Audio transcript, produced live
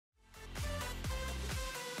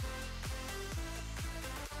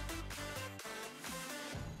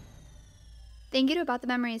Thank you to About the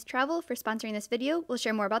Memories Travel for sponsoring this video. We'll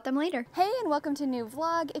share more about them later. Hey, and welcome to a new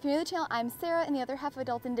vlog. If you're new to the channel, I'm Sarah, and the other half of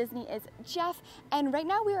Adult in Disney is Jeff. And right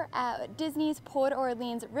now we are at Disney's Port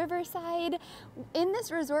Orleans Riverside. In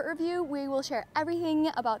this resort review, we will share everything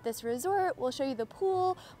about this resort. We'll show you the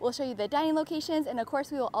pool, we'll show you the dining locations, and of course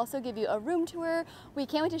we will also give you a room tour. We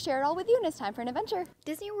can't wait to share it all with you, and it's time for an adventure.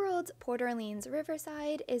 Disney World's Port Orleans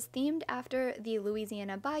Riverside is themed after the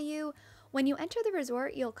Louisiana Bayou. When you enter the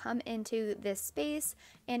resort, you'll come into this space,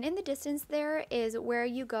 and in the distance there is where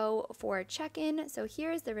you go for check-in. So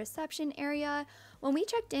here's the reception area. When we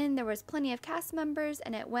checked in, there was plenty of cast members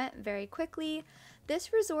and it went very quickly.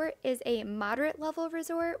 This resort is a moderate level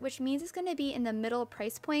resort, which means it's going to be in the middle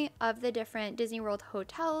price point of the different Disney World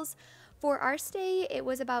hotels. For our stay, it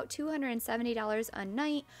was about $270 a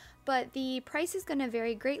night, but the price is going to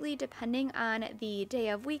vary greatly depending on the day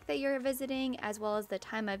of week that you're visiting as well as the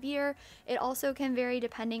time of year. It also can vary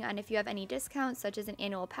depending on if you have any discounts, such as an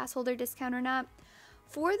annual pass holder discount or not.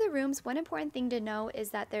 For the rooms, one important thing to know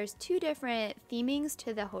is that there's two different themings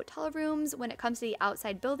to the hotel rooms when it comes to the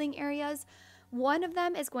outside building areas. One of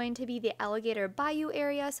them is going to be the Alligator Bayou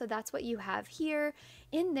area, so that's what you have here.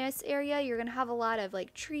 In this area, you're going to have a lot of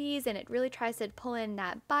like trees, and it really tries to pull in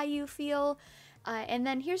that bayou feel. And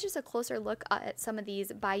then here's just a closer look at some of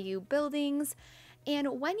these bayou buildings.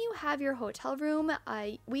 And when you have your hotel room,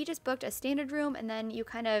 we just booked a standard room, and then you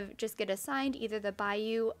kind of just get assigned either the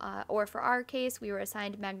Bayou or for our case, we were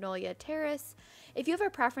assigned Magnolia Terrace. If you have a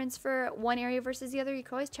preference for one area versus the other, you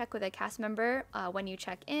can always check with a cast member when you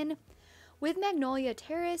check in. With Magnolia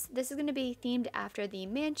Terrace, this is going to be themed after the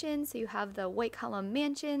mansion, so you have the white column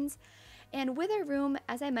mansions. And with our room,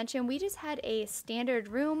 as I mentioned, we just had a standard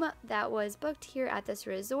room that was booked here at this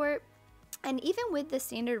resort. And even with the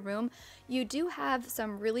standard room, you do have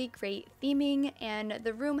some really great theming, and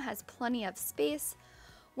the room has plenty of space.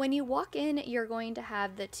 When you walk in, you're going to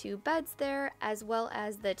have the two beds there, as well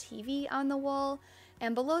as the TV on the wall.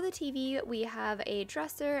 And below the TV, we have a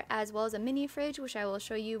dresser, as well as a mini fridge, which I will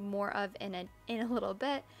show you more of in a little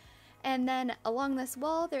bit. And then along this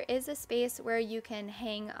wall, there is a space where you can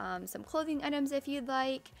hang some clothing items if you'd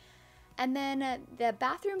like. And then the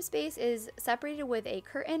bathroom space is separated with a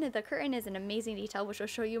curtain. The curtain is an amazing detail, which I'll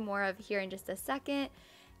show you more of here in just a second.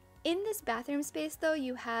 In this bathroom space, though,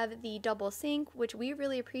 you have the double sink, which we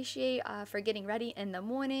really appreciate for getting ready in the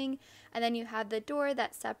morning. And then you have the door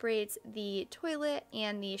that separates the toilet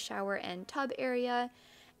and the shower and tub area.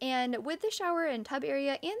 And with the shower and tub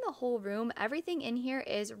area and the whole room, everything in here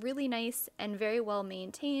is really nice and very well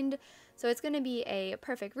maintained. So it's going to be a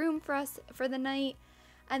perfect room for us for the night.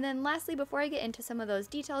 And then lastly, before I get into some of those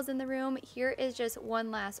details in the room, here is just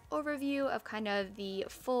one last overview of kind of the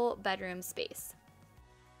full bedroom space.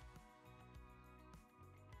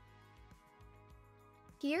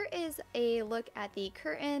 Here is a look at the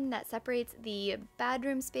curtain that separates the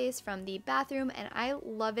bedroom space from the bathroom, and I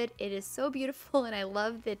love it. It is so beautiful, and I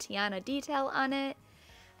love the Tiana detail on it.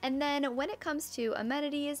 And then when it comes to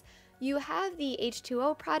amenities, you have the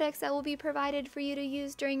H2O products that will be provided for you to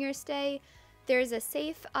use during your stay. There's a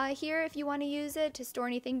safe here if you want to use it to store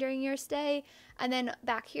anything during your stay. And then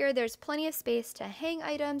back here, there's plenty of space to hang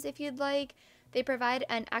items if you'd like. They provide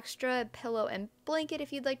an extra pillow and blanket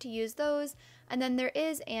if you'd like to use those. And then there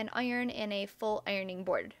is an iron and a full ironing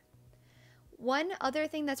board. One other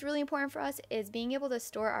thing that's really important for us is being able to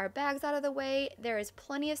store our bags out of the way. There is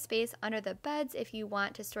plenty of space under the beds if you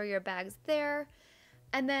want to store your bags there.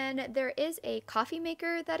 And then there is a coffee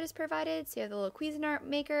maker that is provided, so you have the little Cuisinart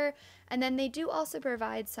maker, and then they do also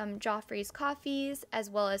provide some Joffrey's coffees as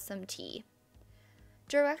well as some tea.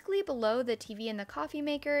 Directly below the TV and the coffee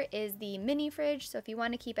maker is the mini fridge, so if you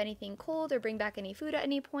want to keep anything cold or bring back any food at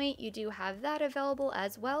any point, you do have that available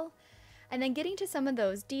as well. And then getting to some of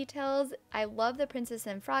those details, I love the Princess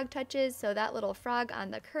and Frog touches, so that little frog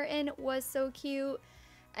on the curtain was so cute.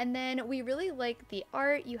 And then we really like the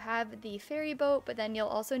art. You have the ferry boat, but then you'll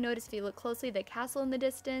also notice if you look closely the castle in the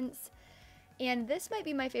distance. And this might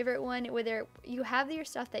be my favorite one, where you have your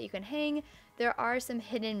stuff that you can hang. There are some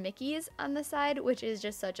hidden Mickeys on the side, which is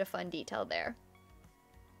just such a fun detail there.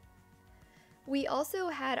 We also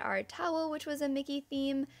had our towel, which was a Mickey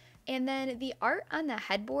theme, and then the art on the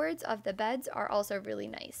headboards of the beds are also really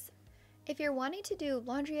nice. If you're wanting to do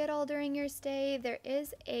laundry at all during your stay, there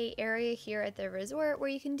is an area here at the resort where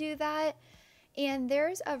you can do that. And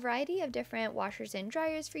there's a variety of different washers and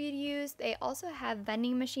dryers for you to use. They also have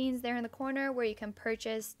vending machines there in the corner where you can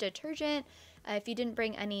purchase detergent if you didn't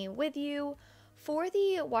bring any with you. For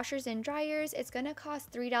the washers and dryers, it's going to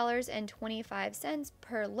cost $3.25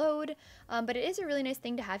 per load, but it is a really nice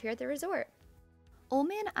thing to have here at the resort. Old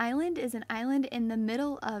Man Island is an island in the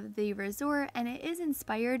middle of the resort, and it is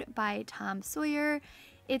inspired by Tom Sawyer.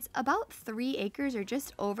 It's about 3 acres or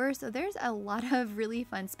just over, so there's a lot of really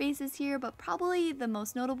fun spaces here, but probably the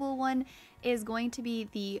most notable one is going to be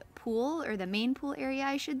the pool, or the main pool area,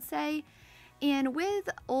 I should say. And with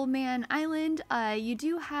Old Man Island, you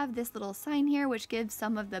do have this little sign here which gives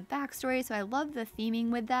some of the backstory, so I love the theming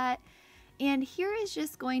with that. And here is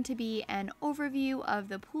just going to be an overview of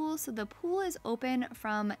the pool. So the pool is open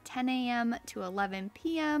from 10 a.m. to 11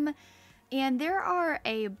 p.m. And there are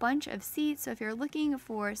a bunch of seats. So if you're looking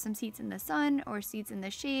for some seats in the sun or seats in the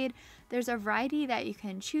shade, there's a variety that you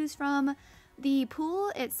can choose from. The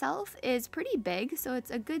pool itself is pretty big, so it's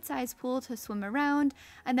a good sized pool to swim around.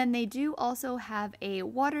 And then they do also have a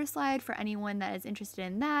water slide for anyone that is interested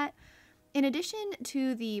in that. In addition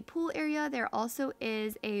to the pool area, there also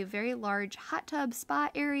is a very large hot tub spa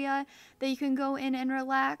area that you can go in and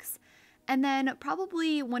relax. And then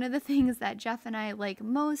probably one of the things that Jeff and I like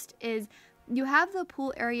most is you have the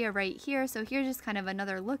pool area right here. So here's just kind of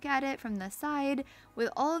another look at it from the side with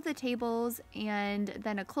all of the tables, and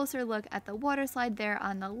then a closer look at the water slide there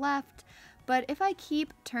on the left. But if I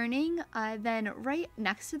keep turning, then right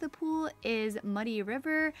next to the pool is Muddy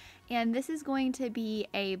River, and this is going to be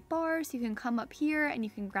a bar, so you can come up here and you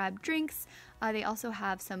can grab drinks. They also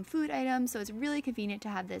have some food items, so it's really convenient to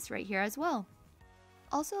have this right here as well.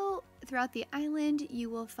 Also, throughout the island, you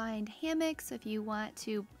will find hammocks, so if you want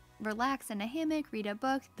to relax in a hammock, read a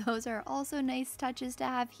book, those are also nice touches to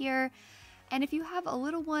have here. And if you have a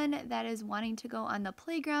little one that is wanting to go on the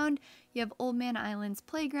playground, you have Old Man Island's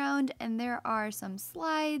playground, and there are some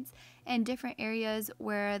slides and different areas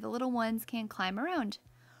where the little ones can climb around.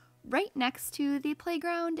 Right next to the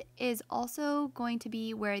playground is also going to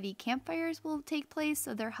be where the campfires will take place,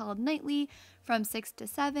 so they're held nightly from 6 to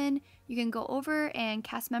 7. You can go over and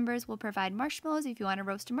cast members will provide marshmallows if you want to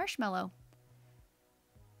roast a marshmallow.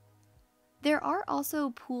 There are also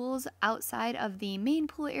pools outside of the main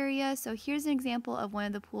pool area, so here's an example of one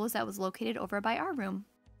of the pools that was located over by our room.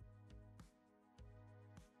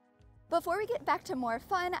 Before we get back to more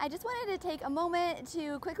fun, I just wanted to take a moment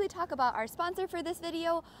to quickly talk about our sponsor for this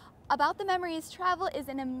video. About the Memories Travel is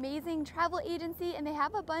an amazing travel agency, and they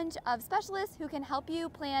have a bunch of specialists who can help you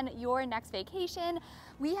plan your next vacation.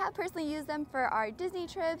 We have personally used them for our Disney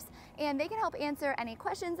trips, and they can help answer any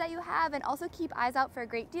questions that you have and also keep eyes out for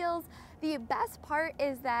great deals. The best part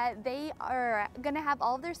is that they are going to have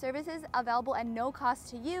all of their services available at no cost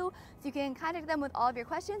to you, so you can contact them with all of your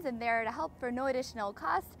questions, and they're to help for no additional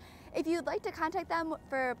cost. If you'd like to contact them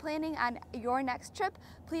for planning on your next trip,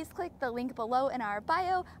 please click the link below in our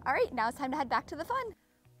bio. All right, now it's time to head back to the fun.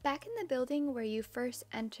 Back in the building where you first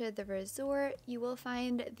enter the resort, you will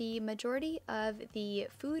find the majority of the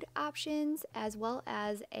food options as well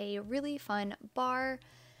as a really fun bar.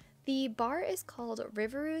 The bar is called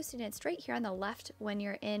River Roost, and it's right here on the left when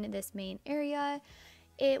you're in this main area.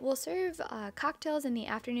 It will serve cocktails in the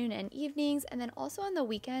afternoon and evenings, and then also on the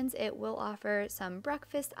weekends it will offer some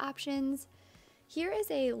breakfast options. Here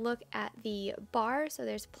is a look at the bar, so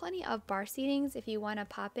there's plenty of bar seatings if you want to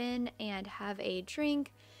pop in and have a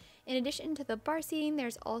drink. In addition to the bar seating,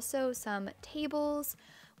 there's also some tables.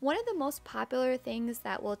 One of the most popular things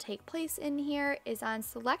that will take place in here is on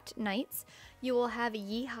select nights, you will have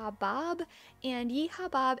Yeehaw Bob, and Yeehaw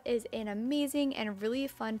Bob is an amazing and really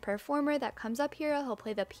fun performer that comes up here. He'll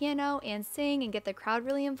play the piano and sing and get the crowd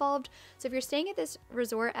really involved. So if you're staying at this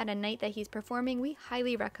resort at a night that he's performing, we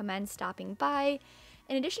highly recommend stopping by.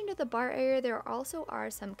 In addition to the bar area, there also are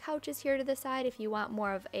some couches here to the side if you want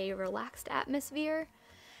more of a relaxed atmosphere.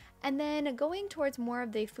 And then going towards more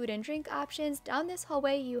of the food and drink options, down this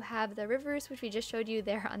hallway you have the Rivers, which we just showed you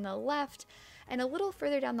there on the left, and a little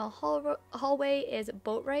further down the hallway is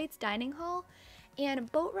Boatwright's Dining Hall.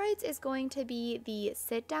 And Boatwright's is going to be the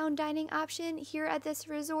sit-down dining option here at this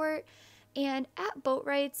resort. And at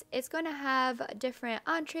Boatwright's, it's going to have different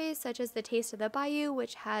entrees such as the Taste of the Bayou,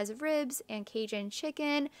 which has ribs and Cajun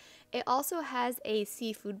chicken. It also has a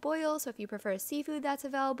seafood boil, so if you prefer seafood, that's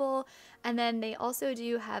available. And then they also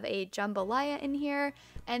do have a jambalaya in here,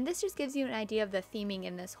 and this just gives you an idea of the theming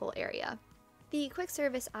in this whole area. The quick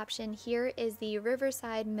service option here is the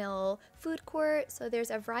Riverside Mill food court, so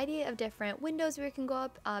there's a variety of different windows where you can go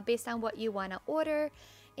up based on what you want to order.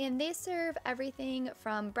 And they serve everything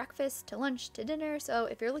from breakfast to lunch to dinner, so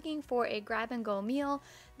if you're looking for a grab-and-go meal,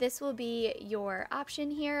 this will be your option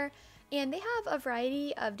here. And they have a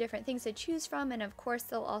variety of different things to choose from, and of course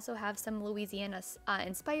they'll also have some Louisiana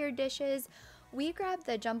inspired dishes. We grabbed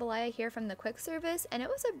the jambalaya here from the quick service, and it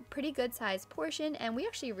was a pretty good sized portion, and we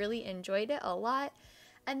actually really enjoyed it a lot.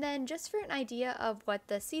 And then just for an idea of what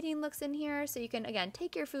the seating looks in here, so you can again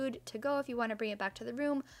take your food to go if you want to bring it back to the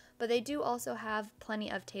room, but they do also have plenty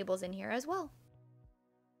of tables in here as well.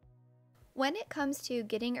 When it comes to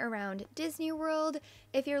getting around Disney World,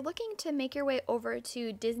 if you're looking to make your way over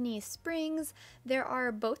to Disney Springs, there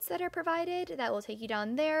are boats that are provided that will take you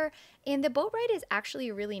down there, and the boat ride is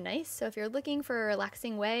actually really nice. So if you're looking for a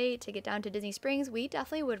relaxing way to get down to Disney Springs, we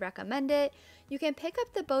definitely would recommend it. You can pick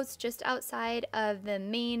up the boats just outside of the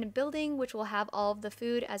main building, which will have all of the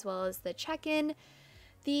food as well as the check-in.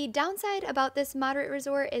 The downside about this moderate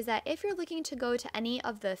resort is that if you're looking to go to any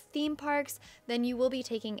of the theme parks, then you will be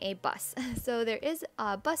taking a bus. So there is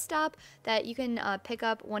a bus stop that you can pick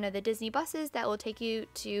up one of the Disney buses that will take you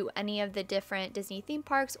to any of the different Disney theme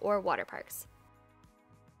parks or water parks.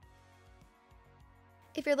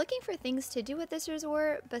 If you're looking for things to do at this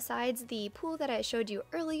resort, besides the pool that I showed you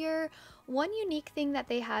earlier, one unique thing that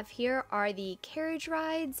they have here are the carriage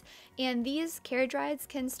rides, and these carriage rides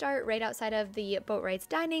can start right outside of the boat rides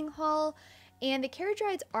dining hall, and the carriage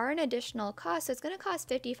rides are an additional cost, so it's going to cost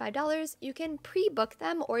 $55. You can pre-book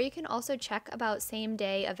them, or you can also check about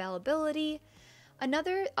same-day availability.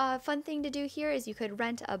 Another fun thing to do here is you could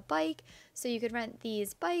rent a bike. So you could rent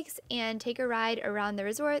these bikes and take a ride around the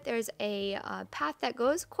resort. There's a path that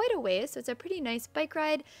goes quite a ways, so it's a pretty nice bike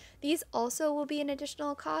ride. These also will be an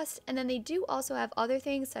additional cost, and then they do also have other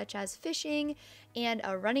things such as fishing and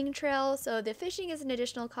a running trail. So the fishing is an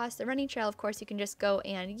additional cost. The running trail, of course, you can just go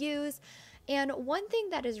and use. And one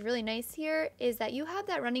thing that is really nice here is that you have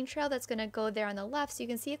that running trail that's going to go there on the left, so you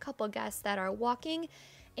can see a couple guests that are walking.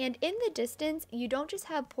 And in the distance, you don't just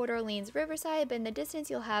have Port Orleans Riverside, but in the distance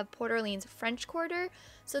you'll have Port Orleans French Quarter.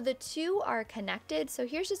 So the two are connected. So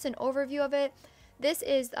here's just an overview of it. This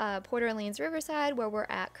is Port Orleans Riverside where we're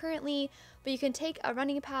at currently, but you can take a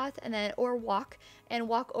running path and then or walk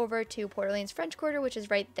over to Port Orleans French Quarter, which is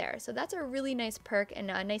right there. So that's a really nice perk and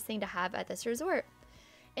a nice thing to have at this resort.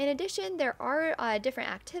 In addition, there are different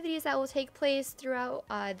activities that will take place throughout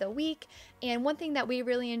the week, and one thing that we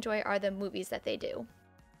really enjoy are the movies that they do.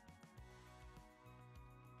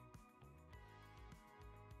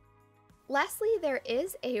 Lastly, there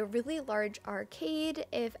is a really large arcade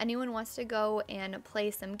if anyone wants to go and play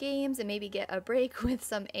some games and maybe get a break with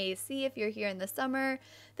some AC if you're here in the summer.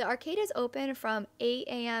 The arcade is open from 8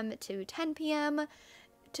 a.m. to 10 p.m.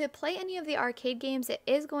 To play any of the arcade games, it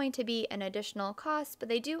is going to be an additional cost, but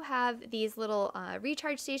they do have these little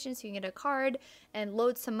recharge stations so you can get a card and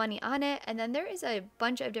load some money on it. And then there is a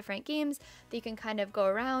bunch of different games that you can kind of go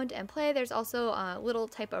around and play. There's also little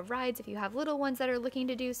type of rides if you have little ones that are looking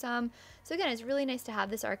to do some. So again, it's really nice to have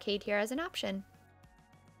this arcade here as an option.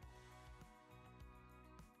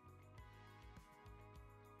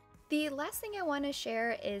 The last thing I want to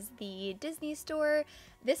share is the Disney store.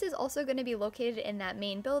 This is also going to be located in that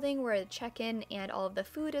main building where the check-in and all of the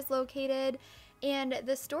food is located. And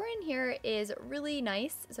the store in here is really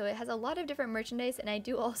nice. So it has a lot of different merchandise, and I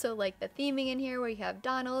do also like the theming in here where you have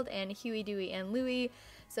Donald and Huey, Dewey, and Louie.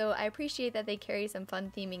 So I appreciate that they carry some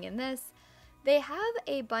fun theming in this. They have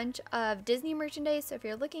a bunch of Disney merchandise, so if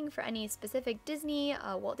you're looking for any specific Disney,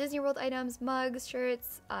 Walt Disney World items, mugs,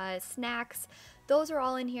 shirts, snacks, those are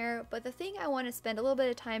all in here. But the thing I want to spend a little bit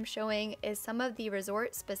of time showing is some of the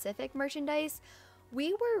resort-specific merchandise.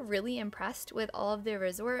 We were really impressed with all of the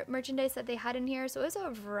resort merchandise that they had in here. So it was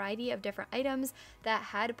a variety of different items that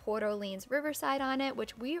had Port Orleans Riverside on it,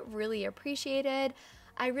 which we really appreciated.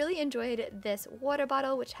 I really enjoyed this water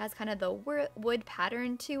bottle, which has kind of the wood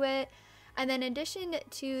pattern to it. And then in addition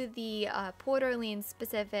to the Port Orleans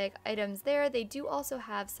specific items there, they do also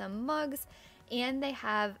have some mugs and they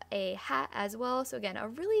have a hat as well. So again, a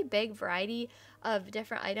really big variety of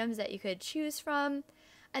different items that you could choose from.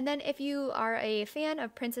 And then if you are a fan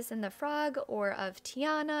of Princess and the Frog or of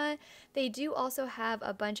Tiana, they do also have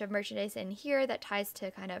a bunch of merchandise in here that ties to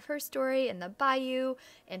kind of her story and the bayou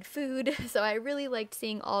and food. So I really liked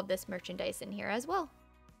seeing all of this merchandise in here as well.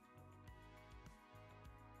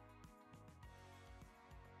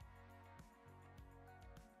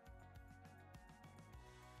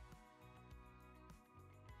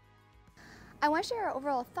 I want to share our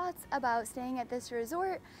overall thoughts about staying at this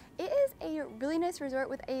resort. It is a really nice resort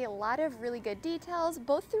with a lot of really good details,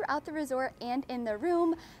 both throughout the resort and in the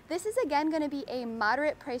room. This is again going to be a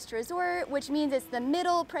moderate priced resort, which means it's the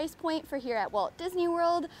middle price point for here at Walt Disney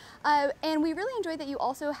World. And we really enjoy that you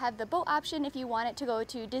also have the boat option if you want it to go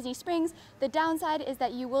to Disney Springs. The downside is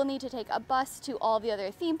that you will need to take a bus to all the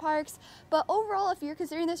other theme parks. But overall, if you're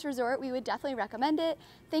considering this resort, we would definitely recommend it.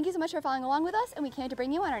 Thank you so much for following along with us, and we can't wait to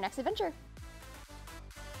bring you on our next adventure.